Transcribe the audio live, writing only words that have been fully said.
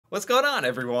What's going on,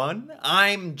 everyone?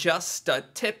 I'm just a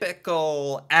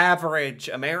typical average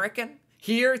American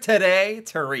here today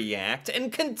to react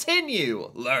and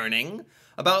continue learning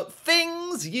about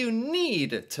things you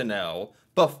need to know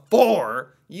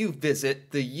before you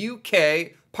visit the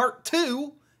UK Part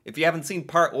 2. If you haven't seen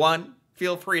Part 1,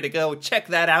 feel free to go check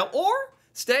that out or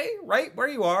stay right where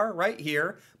you are, right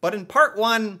here. But in Part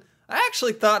 1, I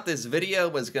actually thought this video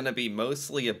was going to be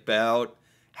mostly about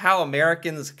how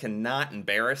Americans cannot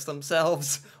embarrass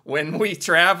themselves when we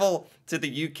travel to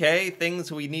the UK, things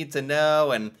we need to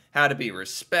know, and how to be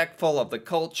respectful of the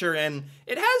culture, and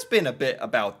it has been a bit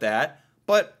about that,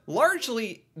 but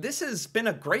largely this has been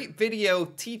a great video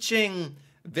teaching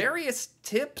various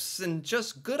tips and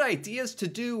just good ideas to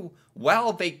do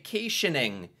while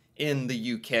vacationing in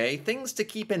the UK, things to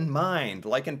keep in mind.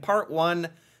 Like in Part 1,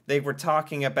 they were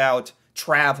talking about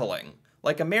traveling.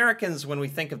 Like Americans, when we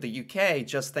think of the UK,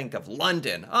 just think of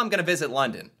London. Oh, I'm going to visit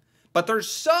London. But there's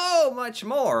so much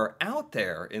more out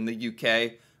there in the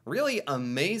UK. Really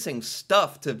amazing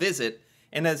stuff to visit.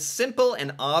 And as simple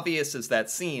and obvious as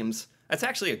that seems, that's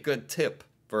actually a good tip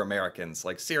for Americans.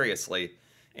 Like, seriously.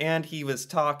 And he was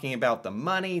talking about the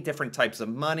money, different types of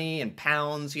money and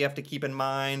pounds you have to keep in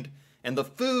mind. And the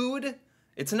food.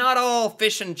 It's not all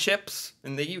fish and chips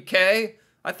in the UK.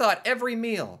 I thought every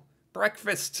meal,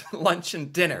 breakfast, lunch,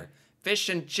 and dinner. Fish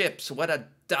and chips, what a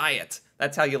diet.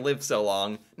 That's how you live so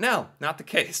long. No, not the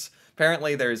case.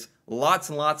 Apparently there's lots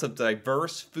and lots of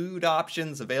diverse food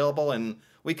options available, and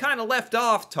we kind of left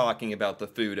off talking about the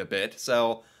food a bit,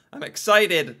 so I'm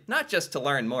excited not just to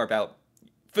learn more about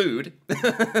food,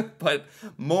 but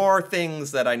more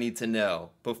things that I need to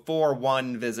know before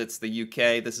one visits the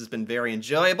UK. This has been very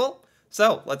enjoyable,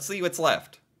 so let's see what's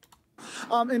left.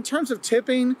 In terms of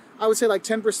tipping, I would say like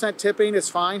 10% tipping is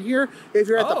fine here. If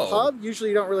you're at the pub, usually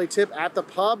you don't really tip at the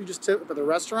pub, you just tip at the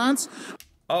restaurants.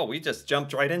 Oh, we just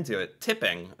jumped right into it.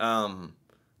 Tipping.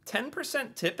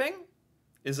 10% tipping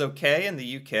is okay in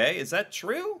the UK. Is that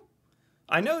true?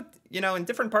 I know, in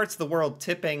different parts of the world,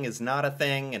 tipping is not a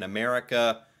thing. In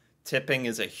America, tipping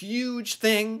is a huge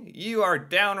thing. You are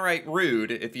downright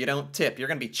rude if you don't tip. You're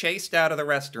going to be chased out of the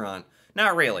restaurant.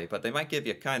 Not really, but they might give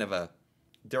you kind of a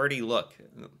dirty look,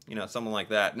 someone like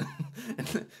that.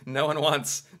 no one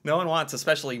wants,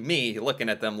 especially me, looking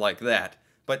at them like that.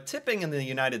 But tipping in the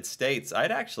United States,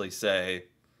 I'd actually say,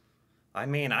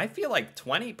 I feel like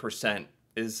 20%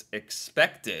 is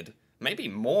expected. Maybe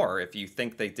more if you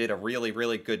think they did a really,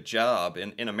 really good job.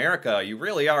 In America, you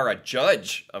really are a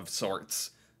judge of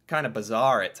sorts. Kind of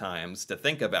bizarre at times to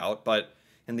think about, but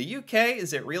in the UK,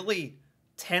 is it really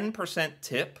 10%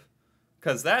 tip?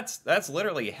 Because that's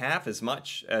literally half as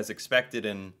much as expected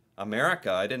in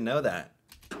America. I didn't know that.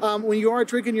 When you are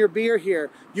drinking your beer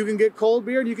here, you can get cold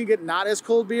beer and you can get not as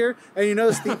cold beer. And you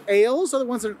notice the ales are the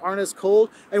ones that aren't as cold.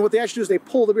 And what they actually do is they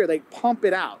pull the beer, they pump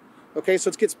it out. Okay, so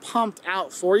it gets pumped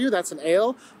out for you. That's an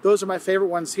ale. Those are my favorite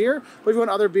ones here. But if you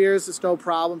want other beers, it's no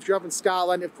problem. If you're up in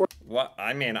Scotland, of course. Well,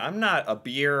 I'm not a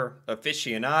beer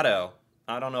aficionado.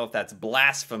 I don't know if that's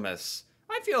blasphemous.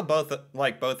 I feel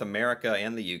both America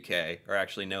and the UK are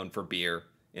actually known for beer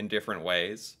in different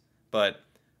ways, but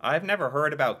I've never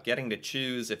heard about getting to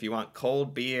choose if you want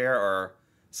cold beer or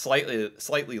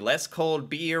slightly less cold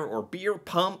beer or beer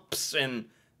pumps, and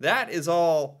that is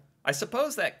all. I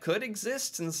suppose that could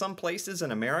exist in some places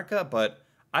in America, but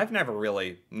I've never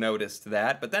really noticed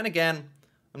that. But then again,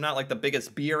 I'm not like the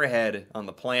biggest beer head on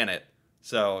the planet,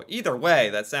 so either way,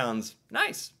 that sounds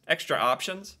nice. Extra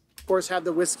options. Of course, have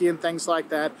the whiskey and things like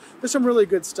that. There's some really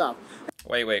good stuff.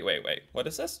 Wait. What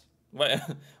is this? What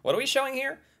are we showing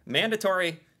here?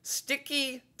 Mandatory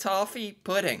sticky toffee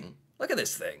pudding. Look at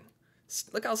this thing.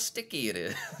 Look how sticky it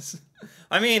is.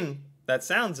 That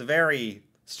sounds very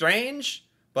strange,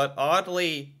 but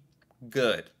oddly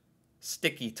good.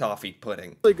 Sticky toffee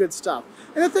pudding. Really good stuff.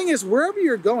 And the thing is, wherever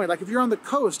you're going, like if you're on the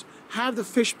coast, have the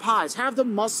fish pies, have the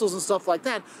mussels and stuff like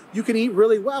that. You can eat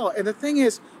really well. And the thing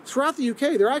is, throughout the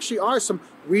UK, there actually are some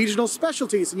regional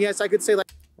specialties. And yes, I could say like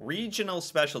regional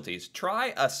specialties.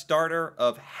 Try a starter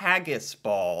of haggis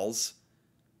balls.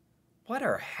 What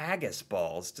are haggis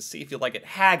balls? To see if you like it.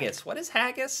 Haggis. What is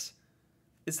haggis?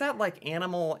 Is that like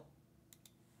animal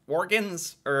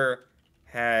organs or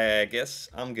haggis?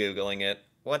 I'm Googling it.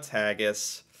 What's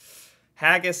haggis?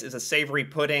 Haggis is a savory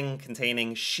pudding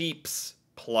containing sheep's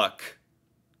pluck.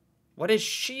 What is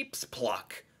sheep's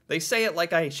pluck? They say it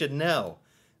like I should know.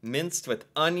 Minced with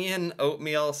onion,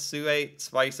 oatmeal, suet,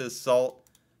 spices, salt.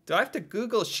 Do I have to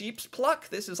Google sheep's pluck?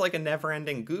 This is like a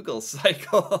never-ending Google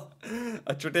cycle.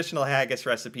 A traditional haggis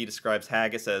recipe describes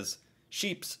haggis as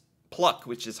sheep's pluck,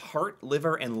 which is heart,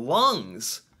 liver, and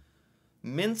lungs,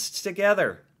 minced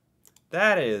together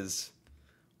That is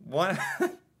one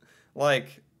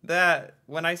like that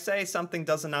when I say something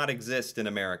does not exist in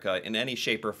America in any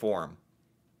shape or form.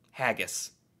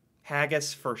 Haggis.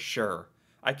 Haggis for sure.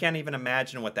 I can't even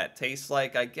imagine what that tastes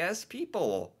like. I guess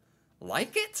people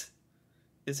like it?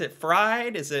 Is it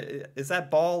fried? Is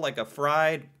that ball like a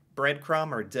fried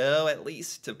breadcrumb or dough at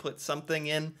least to put something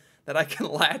in that I can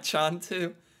latch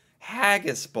onto?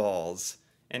 Haggis balls.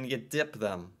 And you dip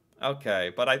them.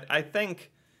 Okay, but I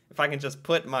think if I can just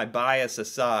put my bias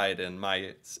aside and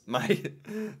my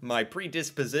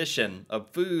predisposition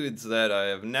of foods that I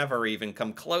have never even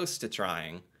come close to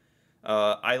trying,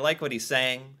 I like what he's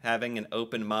saying, having an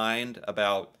open mind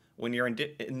about when you're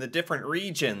in the different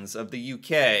regions of the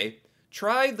UK,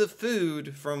 try the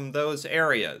food from those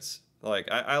areas.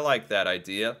 Like, I like that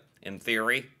idea, in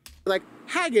theory. Like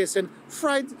haggis and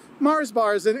fried Mars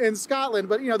bars in Scotland,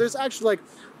 but you know, there's actually like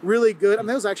really good, I mean,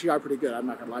 those actually are pretty good, I'm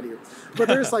not gonna lie to you, but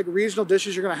there's like regional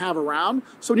dishes you're gonna have around.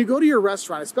 So when you go to your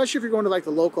restaurant, especially if you're going to like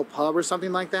the local pub or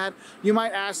something like that, you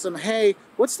might ask them, hey,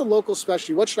 what's the local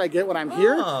specialty? What should I get when I'm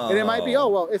here? And it might be, oh,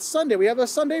 well, it's Sunday, we have a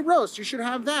Sunday roast, you should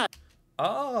have that.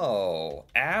 Oh,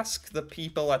 ask the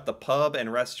people at the pub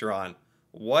and restaurant,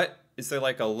 what is there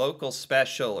like a local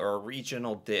special or a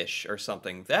regional dish or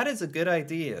something? That is a good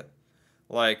idea.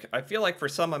 Like, I feel like for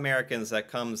some Americans that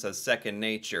comes as second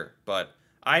nature, but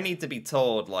I need to be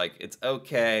told, like, it's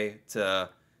okay to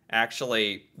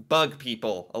actually bug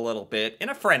people a little bit in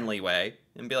a friendly way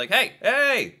and be like,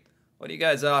 hey, what do you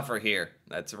guys offer here?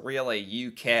 That's really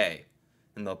UK.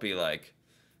 And they'll be like,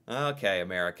 okay,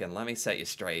 American, let me set you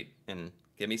straight and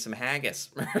give me some haggis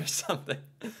or something.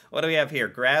 What do we have here?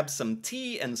 Grab some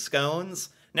tea and scones.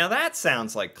 Now that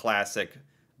sounds like classic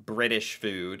British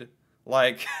food.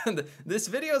 Like, this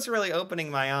video is really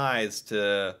opening my eyes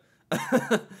to...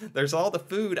 There's all the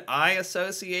food I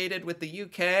associated with the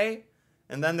UK,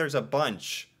 and then there's a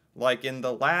bunch. Like, in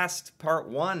the last part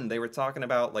 1, they were talking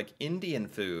about, like, Indian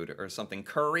food or something.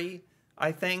 Curry,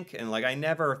 I think. And, like, I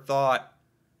never thought...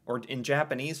 Or in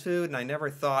Japanese food, and I never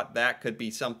thought that could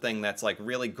be something that's, like,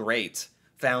 really great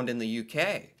found in the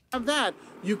UK. Of that,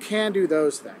 you can do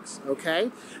those things, okay?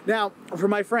 Now, for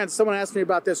my friends, someone asked me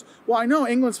about this. Well, I know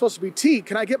England's supposed to be tea.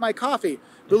 Can I get my coffee?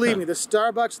 Believe me, the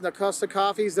Starbucks and the Costa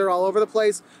coffees, they're all over the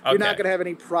place. You're not going to have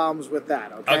any problems with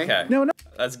that, okay? Okay. No.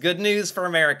 That's good news for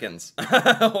Americans.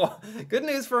 Good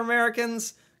news for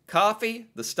Americans. Coffee,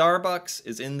 the Starbucks,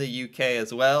 is in the UK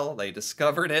as well. They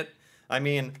discovered it. I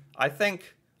mean, I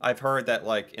think I've heard that,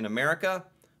 like, in America,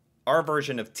 our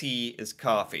version of tea is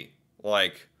coffee.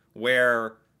 Like,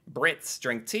 where Brits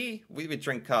drink tea, we would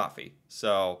drink coffee.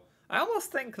 So I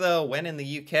almost think, though, when in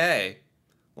the UK,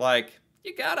 like,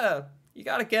 you gotta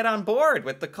get on board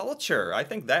with the culture. I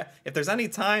think that if there's any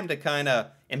time to kind of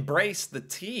embrace the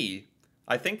tea,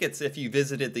 I think it's if you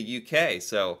visited the UK.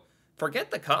 So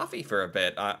forget the coffee for a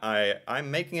bit.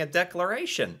 I'm making a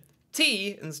declaration.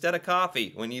 Tea instead of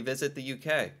coffee when you visit the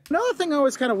UK. Another thing I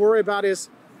always kind of worry about is,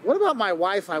 what about my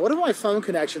Wi-Fi? What about my phone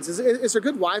connections? Is there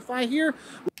good Wi-Fi here?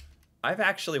 I've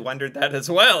actually wondered that as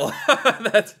well.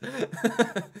 That's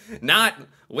not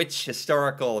which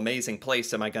historical amazing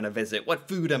place am I going to visit, what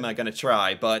food am I going to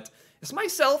try, but is my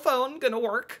cell phone going to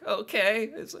work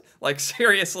okay? Like,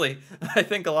 seriously, I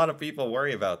think a lot of people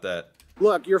worry about that.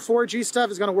 Look, your 4G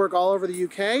stuff is going to work all over the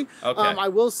UK. Okay. I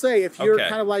will say, if you're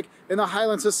kind of like in the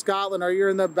Highlands of Scotland or you're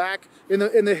in the back in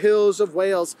the hills of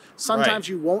Wales, sometimes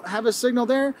you won't have a signal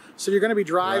there. So you're going to be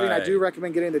driving. I do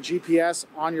recommend getting the GPS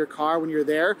on your car when you're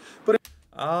there. But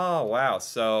oh, wow.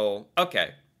 So,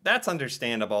 okay, that's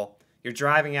understandable. You're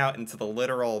driving out into the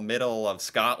literal middle of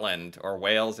Scotland or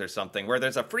Wales or something where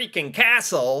there's a freaking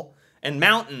castle and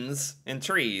mountains and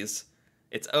trees.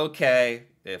 It's okay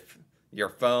if your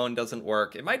phone doesn't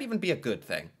work. It might even be a good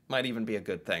thing.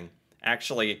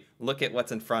 Actually, look at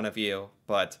what's in front of you.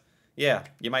 But yeah,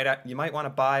 you might want to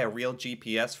buy a real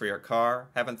GPS for your car.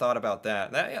 Haven't thought about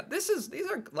that. These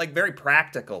are like very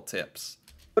practical tips.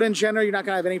 But in general, you're not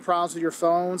going to have any problems with your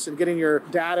phones and getting your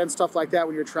data and stuff like that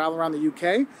when you're traveling around the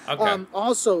UK. Okay.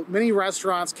 Also, many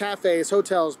restaurants, cafes,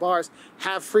 hotels, bars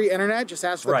have free internet. Just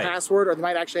ask for the password, or they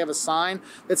might actually have a sign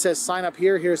that says, sign up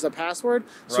here, here's the password.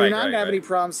 So you're not going to have any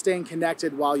problems staying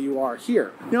connected while you are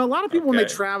here. You know, a lot of people when they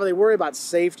travel, they worry about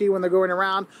safety when they're going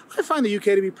around. I find the UK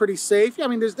to be pretty safe. I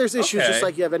mean, there's issues just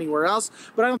like you have anywhere else.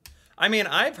 But I mean,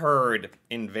 I've heard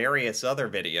in various other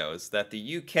videos that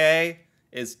the UK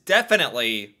is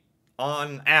definitely,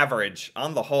 on average,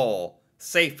 on the whole,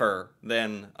 safer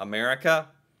than America.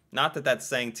 Not that that's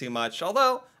saying too much,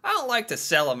 although I don't like to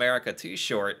sell America too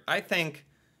short. I think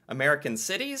American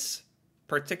cities,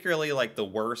 particularly like the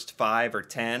worst 5 or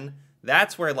 10,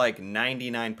 that's where like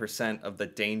 99% of the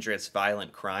dangerous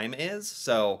violent crime is.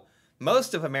 So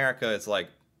most of America is like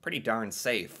pretty darn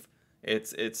safe.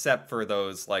 It's except for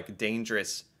those like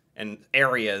dangerous and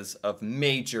areas of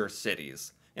major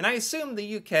cities. And I assume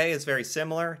the UK is very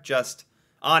similar, just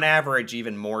on average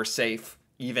even more safe,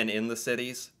 even in the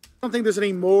cities. I don't think there's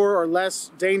any more or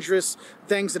less dangerous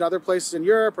things in other places in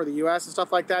Europe or the US and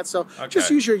stuff like that. So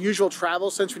just use your usual travel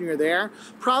sense when you're there.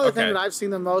 Probably the thing that I've seen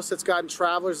the most that's gotten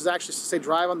travelers is actually to say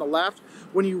drive on the left.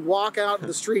 When you walk out in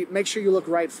the street, make sure you look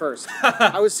right first.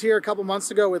 I was here a couple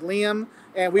months ago with Liam,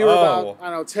 and we were about,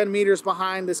 I don't know, 10 meters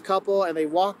behind this couple, and they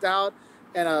walked out,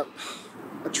 and a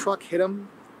truck hit them.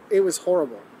 It was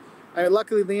horrible. I mean,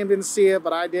 luckily Liam didn't see it,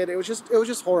 but I did. It was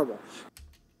just horrible.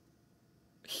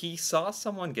 He saw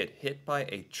someone get hit by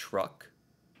a truck?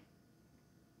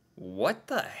 What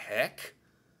the heck?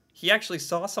 He actually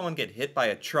saw someone get hit by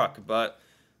a truck, but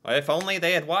if only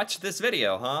they had watched this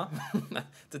video, huh?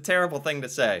 It's a terrible thing to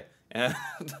say. And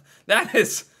that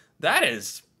is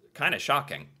kind of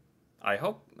shocking.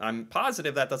 I'm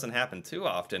positive that doesn't happen too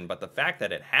often, but the fact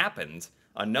that it happened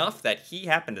enough that he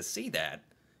happened to see that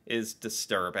is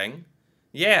disturbing.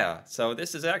 Yeah, so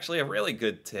this is actually a really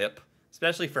good tip,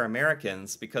 especially for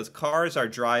Americans, because cars are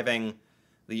driving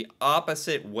the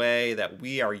opposite way that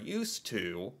we are used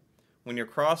to. When you're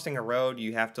crossing a road,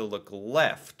 you have to look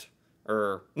left.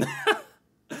 I'm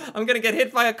gonna get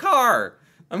hit by a car.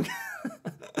 I'm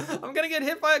gonna get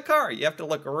hit by a car. You have to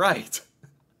look right.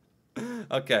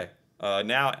 Okay.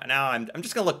 Now I'm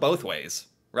just gonna look both ways,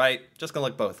 right? Just gonna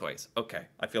look both ways. Okay,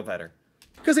 I feel better.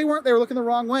 Because they were looking the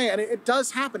wrong way, and it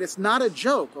does happen. It's not a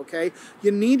joke, okay?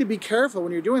 You need to be careful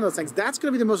when you're doing those things. That's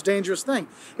going to be the most dangerous thing,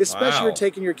 especially if you're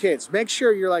taking your kids. Make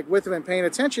sure you're like with them and paying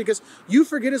attention, because you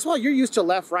forget as well. You're used to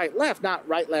left, right, left, not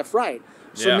right, left, right.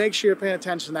 So make sure you're paying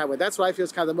attention that way. That's what I feel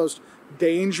is kind of the most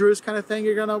dangerous kind of thing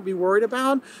you're going to be worried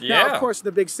about. Yeah. Now, of course, in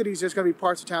the big cities, there's going to be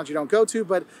parts of towns you don't go to,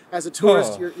 but as a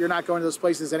tourist, you're not going to those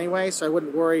places anyway, so I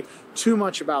wouldn't worry too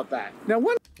much about that. Now,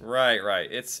 Right.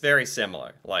 It's very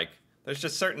similar. Like, there's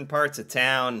just certain parts of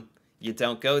town you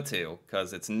don't go to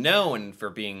because it's known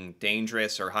for being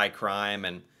dangerous or high crime,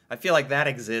 and I feel like that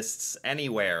exists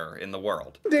anywhere in the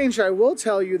world. Danger I will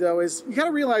tell you though is you got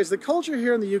to realize the culture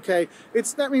here in the UK.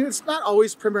 It's not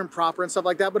always prim and proper and stuff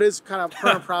like that, but it's kind of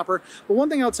prim and proper. But one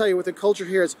thing I'll tell you with the culture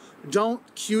here is don't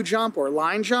queue jump or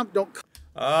line jump. Don't.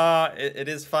 It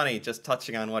is funny. Just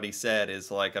touching on what he said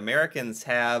is like Americans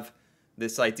have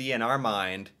this idea in our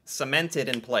mind cemented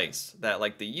in place that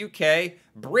like the UK,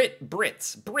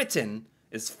 Britain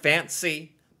is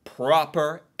fancy,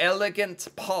 proper, elegant,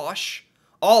 posh,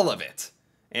 all of it.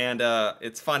 And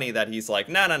it's funny that he's like,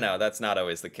 no, that's not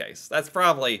always the case. That's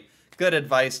probably good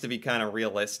advice to be kind of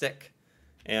realistic.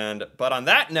 But on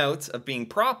that note of being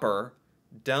proper,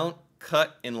 don't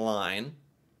cut in line,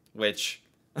 which,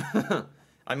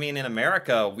 I mean, in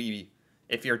America,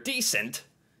 if you're decent,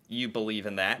 you believe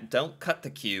in that. Don't cut the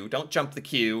queue. Don't jump the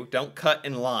queue. Don't cut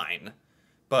in line.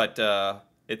 But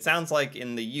it sounds like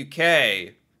in the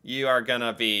UK, you are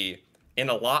gonna be in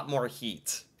a lot more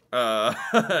heat,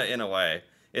 in a way.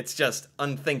 It's just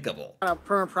unthinkable.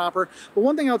 Prim and proper. But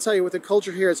one thing I'll tell you with the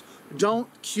culture here is don't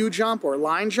queue jump or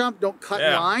line jump. Don't cut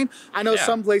in line. I know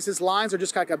some places lines are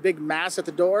just like a big mass at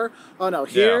the door. Oh no,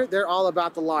 here they're all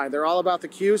about the line. They're all about the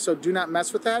queue, so do not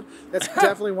mess with that. That's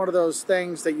definitely one of those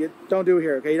things that you don't do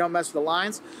here, okay? You don't mess with the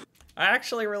lines. I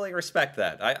actually really respect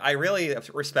that. I really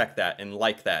respect that and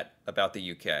like that about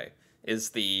the UK,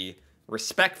 is the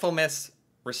respectfulness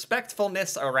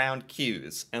around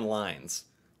queues and lines.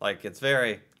 Like, it's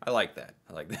I like that.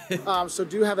 I like that. So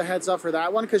do have a heads up for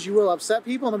that one, because you will upset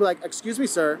people and they'll be like, excuse me,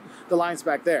 sir, the line's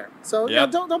back there. So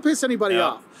don't piss anybody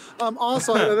off.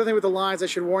 Also, another thing with the lines I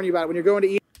should warn you about, when you're going to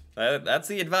eat. That's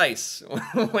the advice.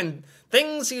 When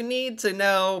things you need to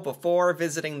know before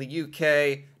visiting the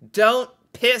UK, don't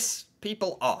piss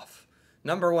people off.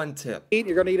 Number one tip.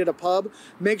 You're going to eat at a pub.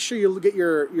 Make sure you get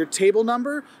your table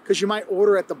number, because you might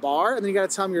order at the bar, and then you got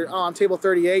to tell them I'm table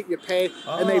 38. You pay,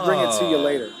 and they bring it to you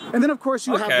later. And then, of course,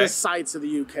 you have the sights of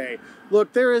the UK.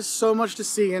 Look, there is so much to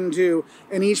see and do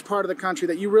in each part of the country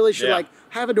that you really should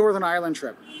have a Northern Ireland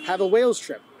trip, have a Wales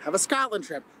trip, have a Scotland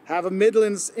trip, have a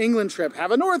Midlands England trip,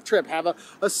 have a North trip, have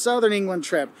a Southern England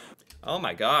trip. Oh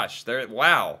my gosh,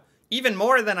 wow. Even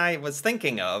more than I was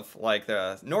thinking of, like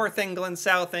the North England,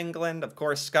 South England, of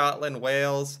course, Scotland,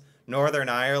 Wales, Northern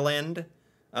Ireland.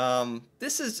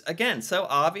 This is, again, so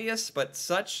obvious, but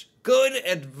such good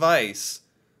advice.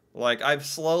 Like, I've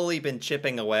slowly been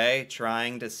chipping away,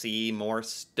 trying to see more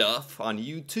stuff on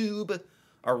YouTube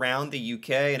around the UK,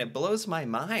 and it blows my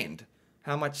mind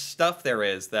how much stuff there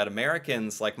is that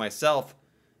Americans like myself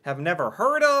have never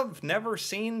heard of, never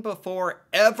seen before,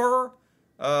 ever.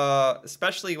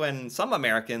 Especially when some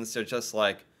Americans are just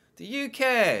like, the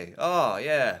UK, oh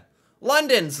yeah.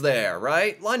 London's there,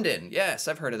 right? London, yes,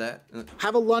 I've heard of that.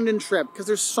 Have a London trip, because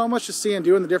there's so much to see and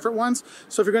do in the different ones.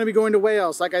 So if you're going to be going to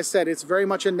Wales, like I said, it's very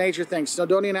much a nature thing.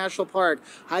 Snowdonia National Park,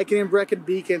 hiking in Brecon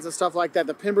Beacons and stuff like that.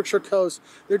 The Pembrokeshire coast,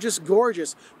 they're just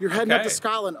gorgeous. You're heading up to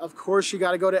Scotland. Of course, you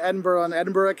got to go to Edinburgh and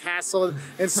Edinburgh Castle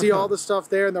and see all the stuff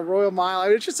there and the Royal Mile. I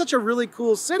mean, it's just such a really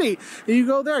cool city. And you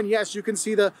go there, and yes, you can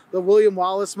see the William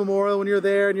Wallace Memorial when you're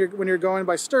there, and when you're going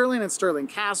by Stirling and Stirling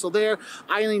Castle there.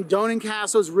 Eilean Donan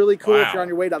Castle is really cool. Wow. If you're on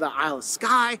your way to the Isle of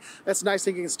Skye, that's a nice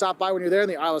thing you can stop by when you're there in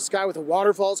the Isle of Skye with the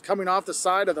waterfalls coming off the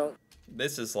side of the...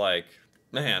 This is like,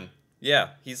 man, yeah,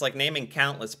 he's like naming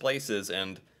countless places,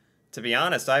 and to be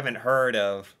honest, I haven't heard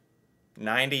of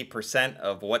 90%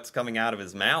 of what's coming out of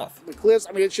his mouth. The cliffs,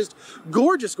 I mean, it's just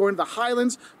gorgeous going to the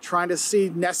Highlands, trying to see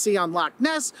Nessie on Loch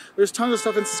Ness. There's tons of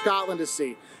stuff in Scotland to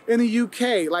see. In the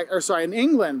UK, in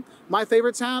England, my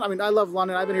favorite town, I mean, I love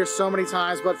London. I've been here so many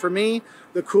times, but for me,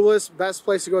 the coolest, best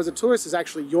place to go as a tourist is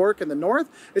actually York in the north.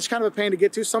 It's kind of a pain to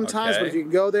get to sometimes, but if you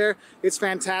can go there, it's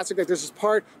fantastic. Like there's this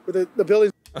part where the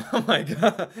buildings... Oh my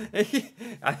God.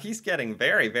 He's getting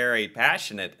very, very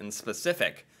passionate and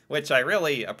specific, which I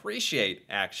really appreciate,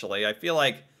 actually. I feel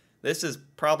like this is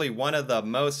probably one of the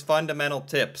most fundamental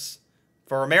tips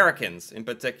for Americans in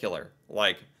particular.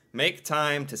 Like, make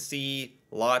time to see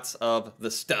lots of the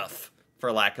stuff,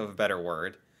 for lack of a better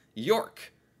word.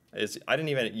 York is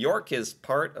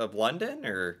part of London,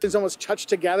 or? It's almost touched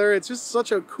together. It's just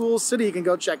such a cool city you can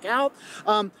go check out.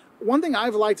 One thing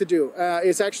I've liked to do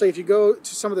is actually, if you go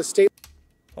to some of the state...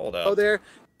 Hold up. Go there.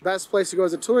 Best place to go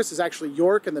as a tourist is actually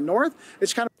York in the north.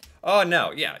 It's kind of... Oh,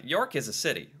 no, yeah, York is a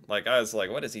city. Like, I was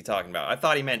like, what is he talking about? I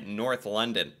thought he meant North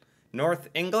London. North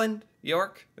England?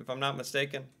 York, if I'm not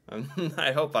mistaken.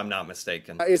 I hope I'm not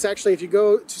mistaken. It's actually, if you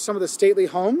go to some of the stately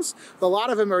homes, a lot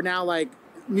of them are now like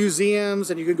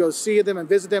museums, and you can go see them and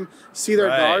visit them, see their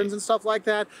gardens and stuff like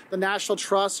that. The National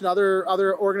Trust and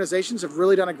other organizations have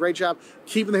really done a great job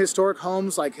keeping the historic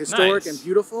homes like historic and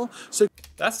beautiful. So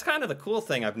that's kind of the cool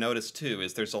thing I've noticed too,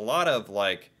 is there's a lot of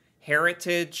like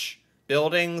heritage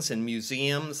buildings and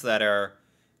museums that are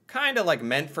kind of like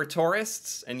meant for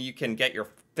tourists, and you can get your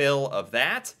fill of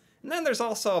that. And then there's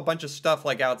also a bunch of stuff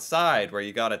like outside where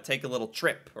you gotta take a little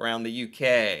trip around the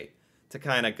UK to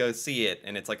kind of go see it,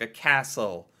 and it's like a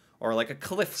castle or like a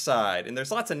cliffside, and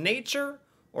there's lots of nature,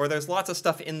 or there's lots of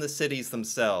stuff in the cities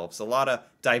themselves, a lot of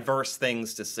diverse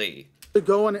things to see. To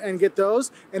go and get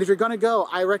those, and if you're going to go,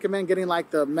 I recommend getting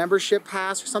like the membership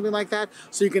pass or something like that,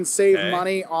 so you can save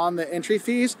money on the entry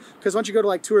fees, because once you go to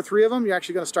like 2 or 3 of them, you're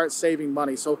actually going to start saving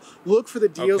money. So look for the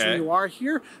deals when you are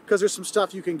here, because there's some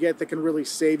stuff you can get that can really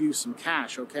save you some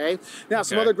cash. Now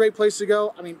some other great places to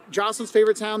go, I mean, Jocelyn's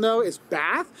favorite town though is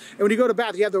Bath, and when you go to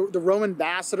Bath, you have the Roman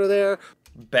baths that are there.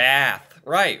 Bath,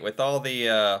 right, with all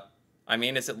the I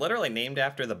mean, is it literally named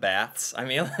after the baths? I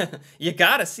mean, you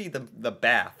gotta see the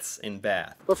baths in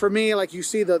Bath. But for me, like, you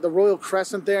see the Royal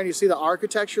Crescent there, and you see the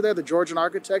architecture there, the Georgian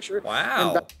architecture.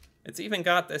 Wow. It's even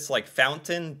got this, like,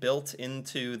 fountain built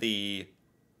into the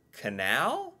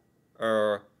canal?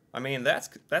 Or, I mean,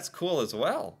 that's cool as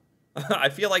well. I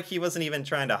feel like he wasn't even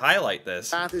trying to highlight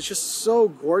this. Bath is just so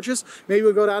gorgeous. Maybe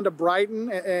we'll go down to Brighton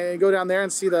and go down there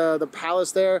and see the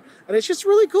palace there. And it's just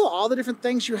really cool. All the different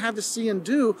things you have to see and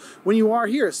do when you are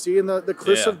here. Seeing the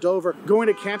cliffs of Dover, going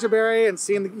to Canterbury and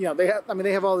seeing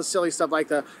they have all the silly stuff like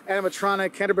the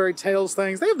animatronic Canterbury Tales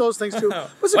things. They have those things too.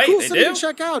 It's a cool city to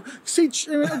check out.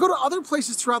 Go to other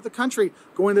places throughout the country.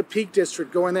 Going to the Peak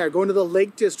District, going to the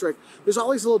Lake District. There's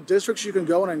all these little districts you can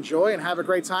go and enjoy and have a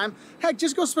great time. Heck,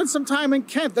 just go spend some time in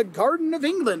Kent, the Garden of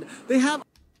England. They have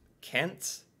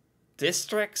Kent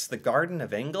districts, the Garden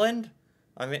of England.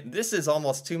 I mean, this is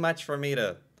almost too much for me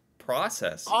to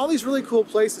process. All these really cool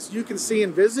places you can see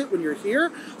and visit when you're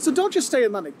here. So don't just stay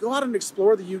in London. Go out and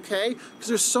explore the UK, because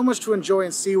there's so much to enjoy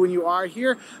and see when you are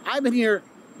here. I've been here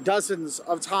dozens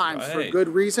of times for good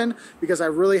reason, because I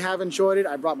really have enjoyed it.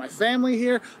 I brought my family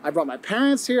here. I brought my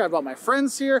parents here. I brought my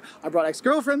friends here. I brought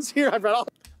ex-girlfriends here. I brought all...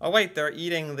 Oh wait, they're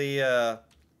eating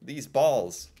these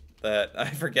balls that I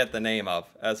forget the name of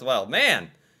as well. Man,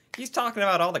 he's talking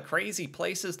about all the crazy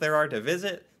places there are to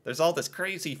visit. There's all this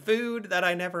crazy food that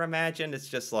I never imagined. It's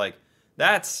just like,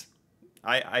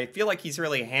 I feel like he's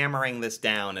really hammering this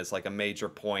down as like a major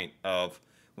point of,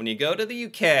 when you go to the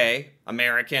UK,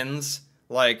 Americans,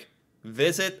 like,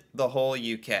 visit the whole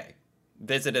UK.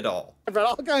 visit it all. I've got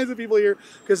all kinds of people here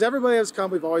because everybody has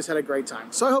come. We've always had a great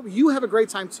time. So I hope you have a great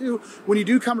time too when you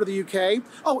do come to the UK.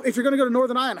 Oh, if you're going to go to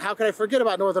Northern Ireland, how could I forget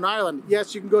about Northern Ireland?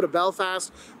 Yes, you can go to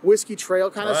Belfast, Whiskey Trail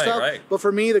kind of stuff. Right. But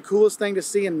for me, the coolest thing to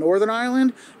see in Northern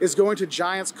Ireland is going to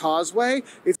Giant's Causeway.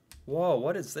 Whoa,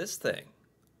 what is this thing?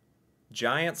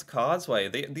 Giant's Causeway.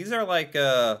 These are like,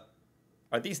 are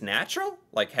these natural?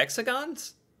 Like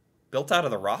hexagons? Built out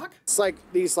of the rock? It's like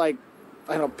these, like,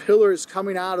 I don't know, pillars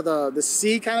coming out of the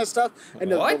sea kind of stuff.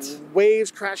 And the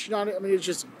waves crashing on it. I mean, it's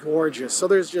just gorgeous. So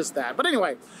there's just that. But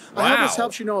anyway, I hope this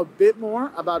helps you know a bit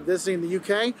more about visiting the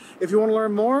UK. If you want to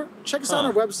learn more, check us out on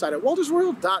our website at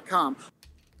waltersworld.com.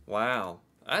 Wow,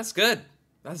 that's good.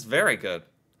 That's very good.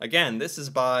 Again, this is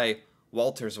by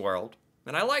Walter's World,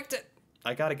 and I liked it.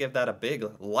 I gotta give that a big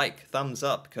thumbs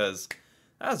up, because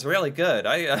that was really good.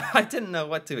 I didn't know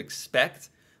what to expect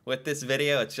with this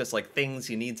video. It's just like things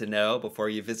you need to know before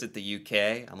you visit the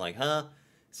UK. I'm like, huh?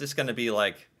 Is this gonna be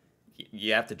like,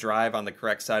 you have to drive on the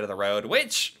correct side of the road,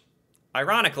 which,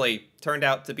 ironically, turned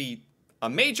out to be a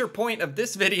major point of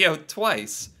this video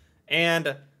twice,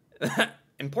 and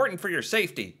important for your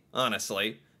safety,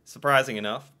 honestly, surprising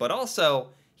enough. But also,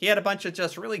 he had a bunch of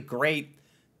just really great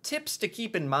tips to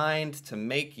keep in mind to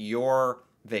make your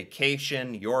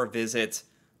vacation, your visit,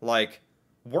 like,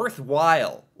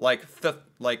 worthwhile, like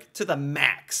to the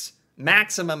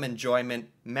maximum enjoyment,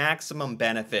 maximum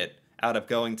benefit out of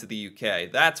going to the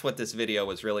UK. That's what this video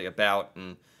was really about,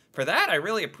 and for that, I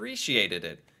really appreciated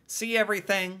it. See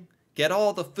everything, get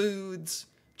all the foods,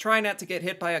 try not to get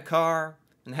hit by a car,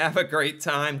 and have a great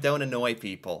time. Don't annoy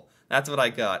people. That's what I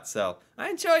got, so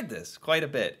I enjoyed this quite a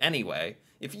bit. Anyway,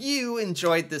 if you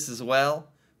enjoyed this as well,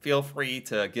 feel free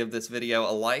to give this video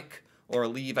a like or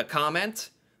leave a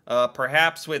comment,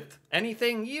 perhaps with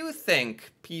anything you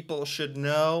think people should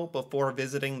know before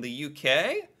visiting the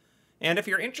UK. And if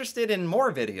you're interested in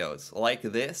more videos like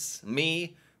this,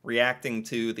 me reacting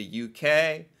to the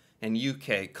UK and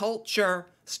UK culture,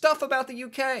 stuff about the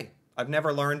UK I've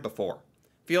never learned before,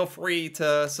 feel free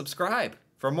to subscribe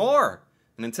for more.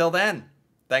 And until then,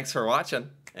 thanks for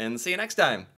watching, and see you next time.